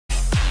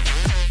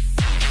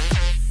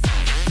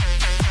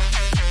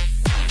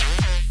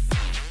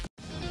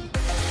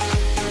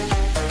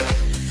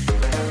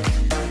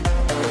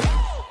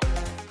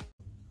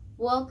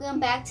welcome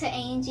back to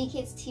ANG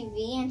Kids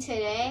TV, and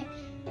today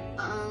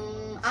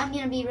I'm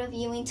gonna be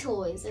reviewing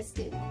toys. Let's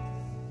do it.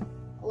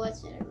 What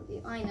should I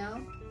review? I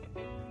know.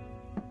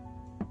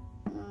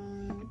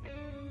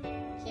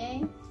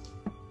 Okay.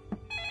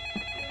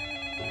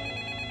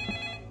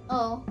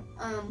 Oh,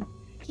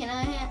 can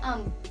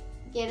I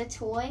get a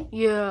toy?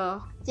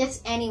 Yeah.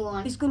 Just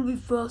anyone. It's gonna be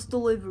fast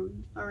delivery.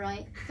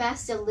 Alright,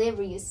 fast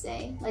delivery you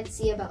say. Let's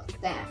see about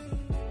that.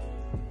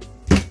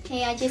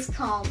 Hey, I just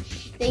called.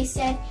 They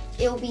said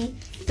it'll be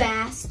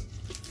fast.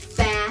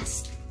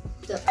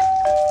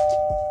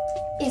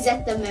 Is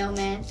that the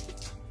mailman?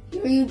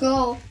 Here you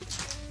go.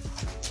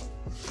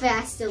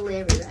 Fast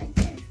delivery right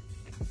there.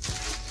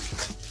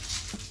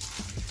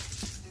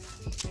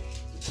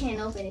 Can't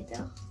open it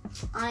though.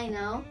 I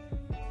know.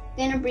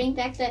 Gonna bring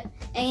back the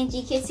ANG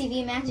Kids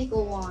TV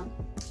magical wand.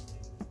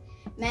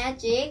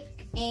 Magic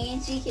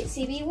ANG Kids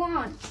TV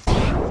wand.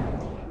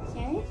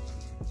 Okay.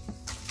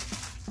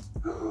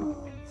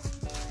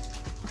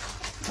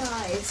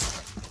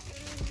 Guys,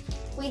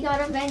 we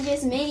got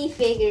Avengers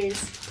minifigures.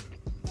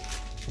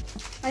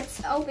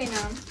 Let's open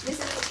them. This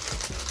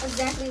is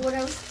exactly what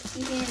I was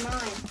keeping in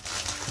mind.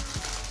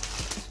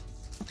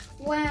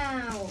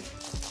 Wow.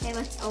 Okay,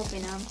 let's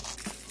open them.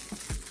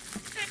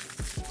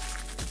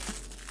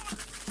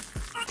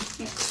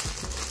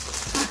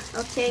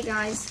 Okay,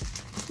 guys,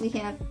 we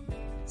have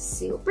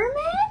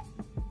Superman.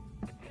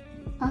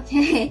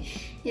 Okay,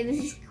 yeah, this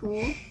is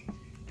cool.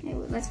 Okay,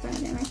 let's put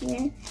that right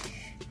here.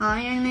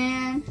 Iron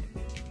Man.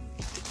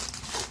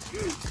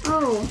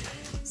 Oh,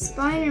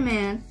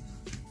 Spider-Man.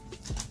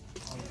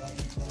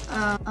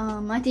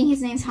 I think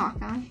his name's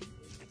Hawkeye.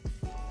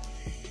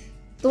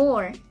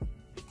 Thor.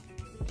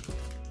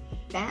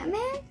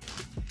 Batman?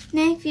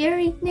 Nick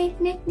Fury.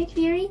 Nick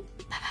Fury.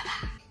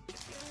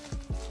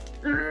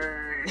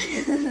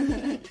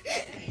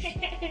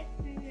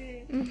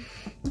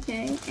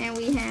 Okay, and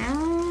we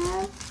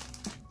have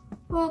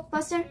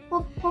Hulkbuster.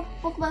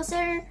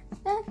 Hulkbuster.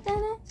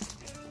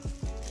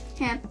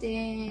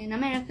 Captain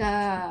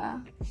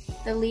America,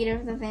 the leader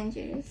of the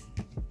Avengers.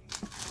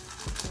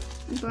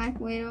 Black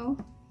Widow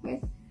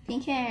with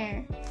pink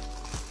hair.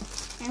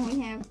 And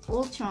we have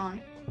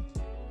Ultron.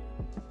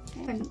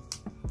 And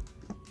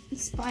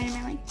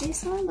Spider-Man like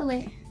this one, but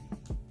like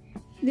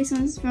this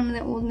one's from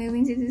the old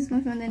movie, so this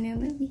one's from the new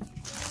movie.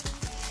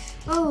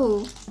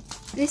 Oh,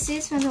 this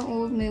is from the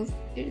old movie.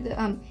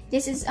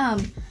 This is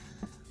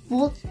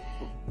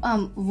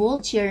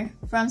Vulture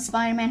from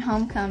Spider-Man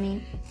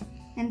Homecoming.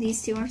 And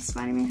these two are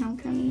Spider-Man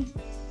Homecoming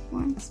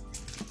ones.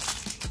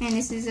 And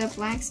this is a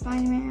black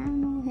Spider-Man. I don't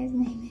know what his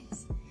name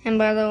is. And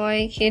by the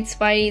way, Kid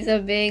Spidey's a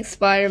big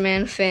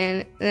Spider-Man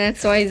fan.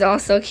 That's why he's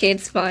also Kid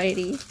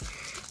Spidey.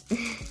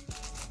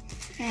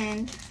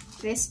 And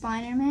this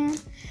Spider-Man,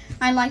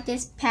 I like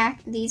these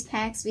packs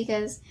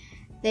because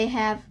they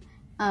have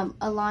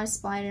a lot of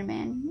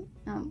Spider-Man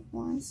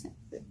ones.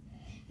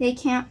 They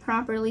can't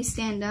properly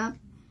stand up,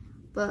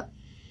 but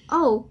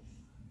oh,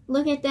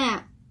 look at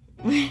that.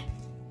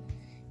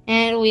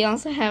 And we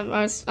also have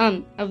our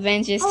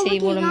Avengers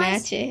table to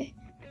match it.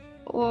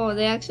 Oh,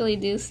 they actually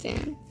do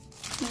stand.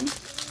 Okay.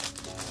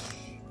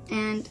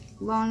 And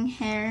long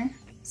hair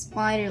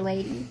Spider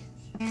Lady.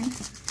 And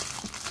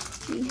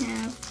we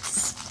have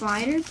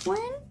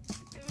Spider-Gwen.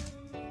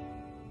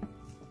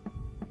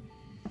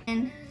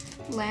 And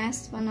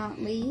last but not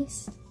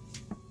least,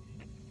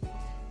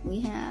 we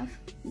have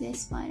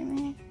this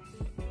Spider-Man.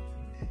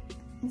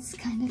 It's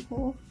kind of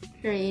cool.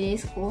 Sure, it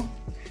is cool.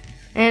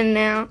 And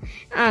now,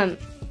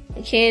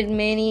 Kid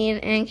Minion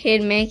and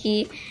Kid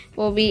Mickey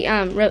will be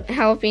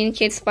helping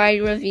Kid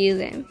Spidey review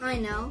them. I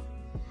know.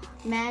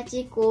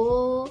 Magic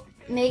will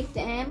make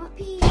them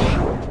appear.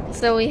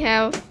 So we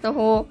have the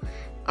whole,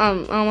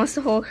 almost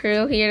the whole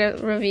crew here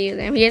to review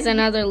them. Here's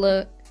another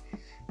look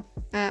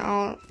at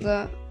all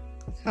the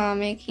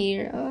comic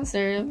heroes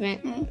or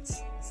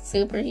events,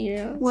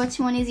 superheroes. Which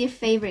one is your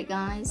favorite,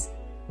 guys?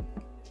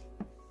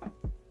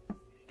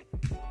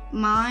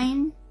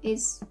 Mine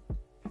is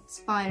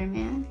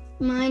Spider-Man.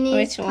 Mine is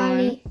Which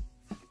probably one?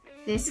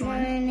 This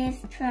one. Mine is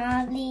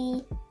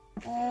probably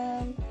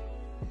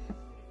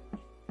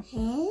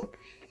him.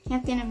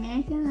 Captain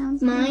America.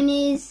 Mine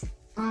is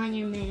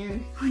Iron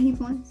Man.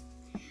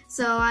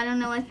 So I don't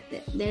know what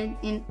they're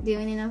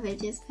doing in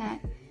Avengers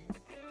pack,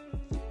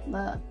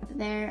 but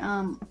they're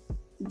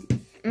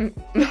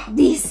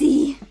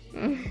DC.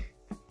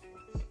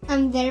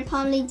 They're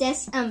probably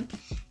just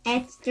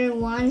extra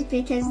ones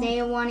because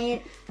they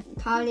wanted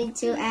probably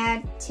to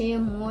add 2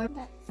 more.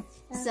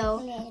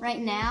 So right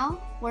now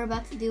we're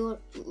about to do a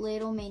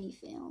little mini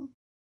film.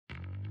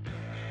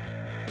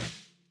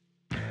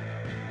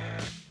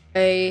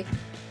 A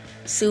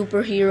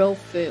superhero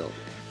film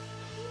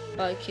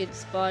by Kid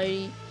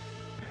Spidey,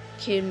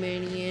 Kid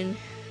Minion,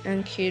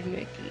 and Kid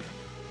Mickey.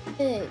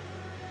 Hey,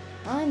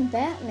 I'm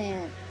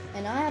Batman,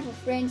 and I have a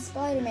friend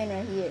Spider-Man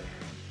right here.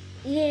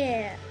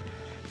 Yeah.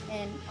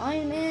 And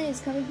Iron Man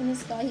is coming from the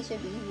sky. He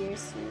should be here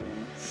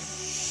soon.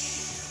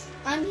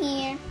 I'm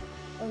here.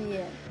 Oh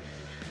yeah.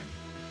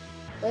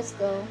 Let's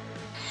go.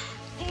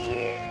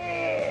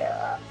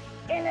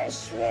 gonna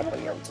shrivel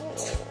your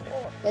toes.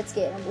 Let's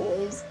get them,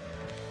 boys.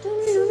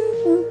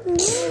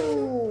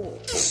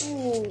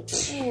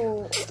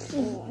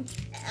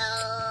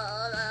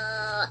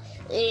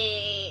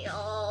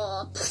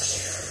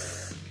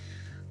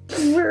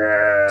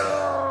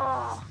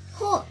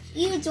 Oh,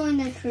 you joined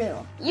the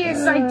crew.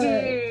 Yes, I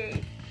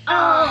did.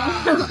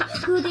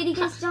 Who did he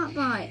get stopped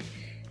by?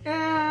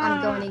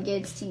 I'm going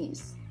against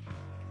teams.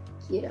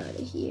 Get out of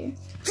here.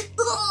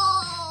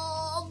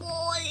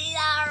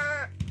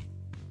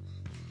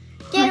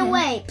 Get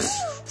away.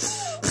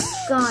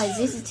 Guys,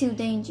 this is too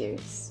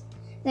dangerous.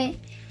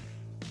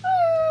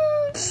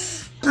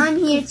 I'm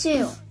here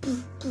too.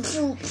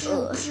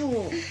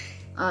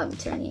 I'm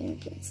turning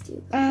against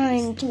you.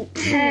 Hey,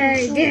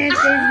 this is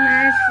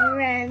my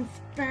friend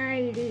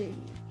Spidey.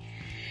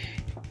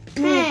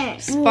 Hey.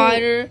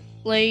 Spider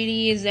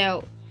Lady is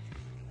out.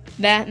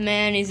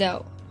 Batman is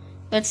out.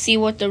 Let's see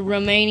what the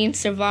remaining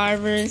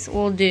survivors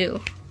will do.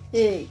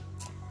 Hey,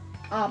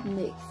 I'm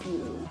Nick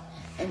Fury,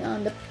 and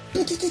I'm the.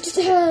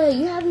 Hey,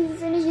 you haven't even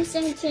finished your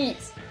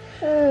sentence.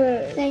 I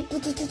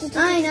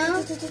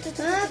know.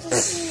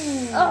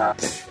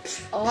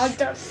 I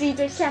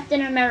defeated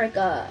Captain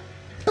America.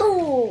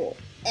 Ooh.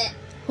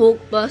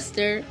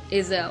 Hulkbuster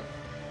is out.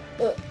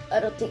 I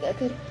don't think I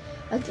could.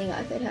 I think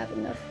I could have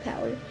enough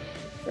power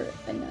for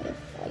another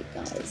fight,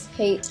 guys.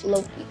 Hey,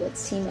 Loki,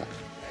 let's team up.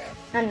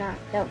 I'm not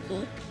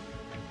Loki.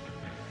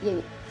 Yeah,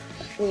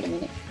 wait a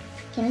minute.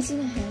 Can I see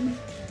the hammer?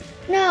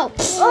 No.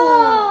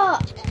 Oh!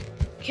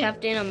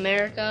 Captain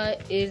America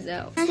is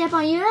out. I step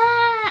on you.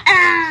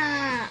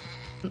 Ah!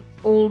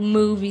 Old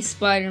movie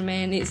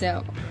Spider-Man is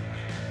out.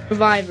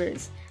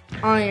 Survivors: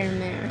 Iron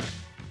Man,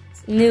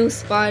 new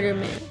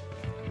Spider-Man,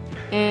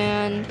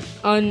 and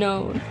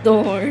unknown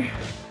Thor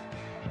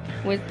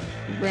with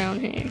brown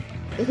hair.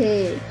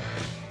 Hey,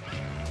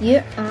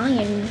 you're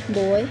Iron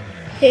Boy.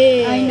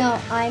 Hey, I know.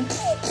 I'm.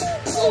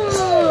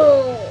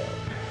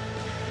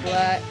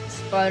 Black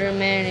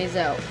Spider-Man is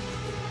out.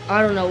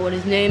 I don't know what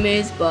his name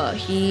is, but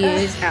he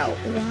is out.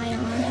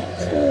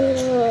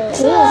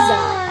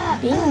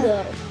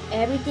 Bingo.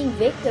 Everything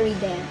victory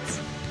dance.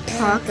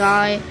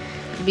 Hawkeye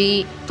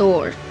beat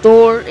Thor.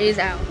 Thor is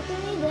out.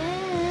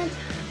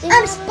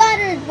 I'm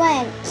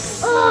Spider-Man.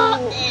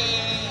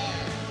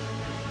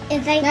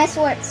 Nice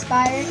work,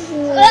 Spider.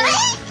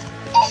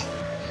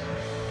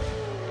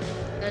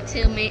 The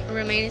two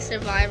remaining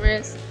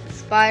survivors: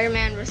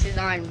 Spider-Man versus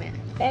Iron Man.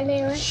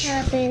 What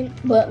happened?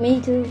 But me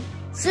too.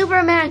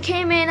 Superman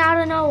came in out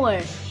of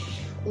nowhere.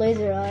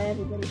 Laser eye,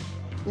 everybody.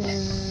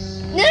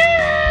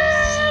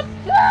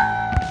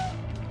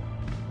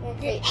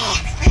 Okay.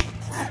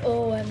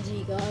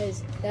 OMG,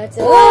 guys. That's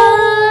it.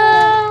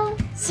 Whoa!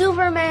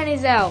 Superman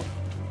is out.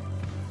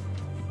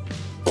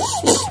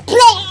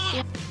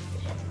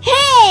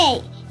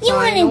 Hey! You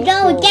want to go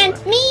Final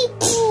against me?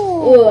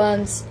 Oh,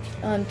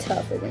 I'm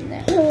tougher than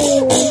that.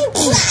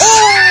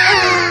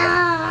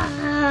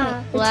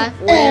 Black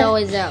Widow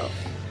is out.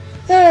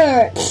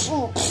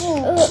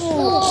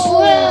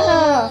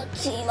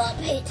 Team up,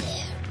 hey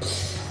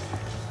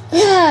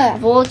there.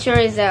 Vulture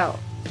is out.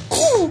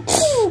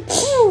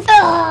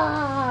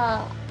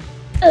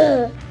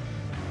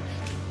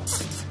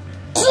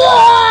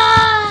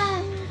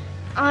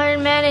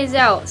 Iron Man is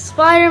out.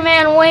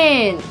 Spider-Man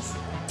wins.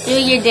 Do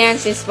your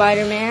dances,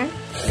 Spider-Man.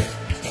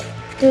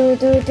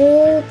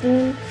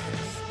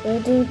 I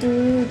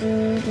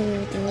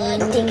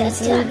think I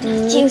still have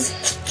enough juice.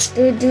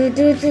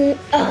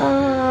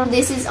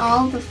 This is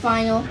all the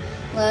final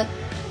look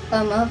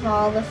of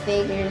all the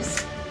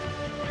figures.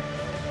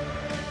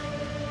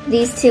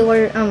 These two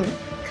were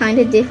kind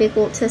of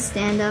difficult to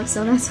stand up,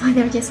 so that's why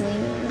they're just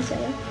leaning on each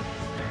other.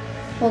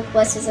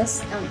 Hulkbuster's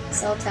is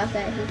so tough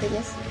that he could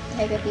just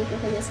take a people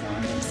could just go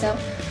on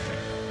himself.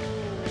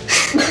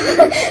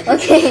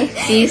 Okay.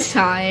 He's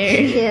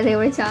tired. Yeah, they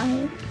were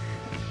tired.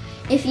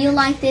 If you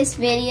like this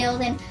video,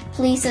 then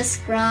please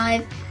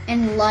subscribe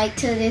and like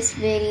to this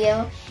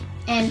video.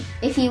 And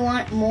if you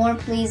want more,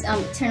 please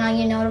turn on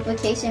your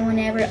notification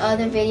whenever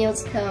other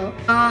videos go.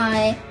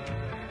 Bye.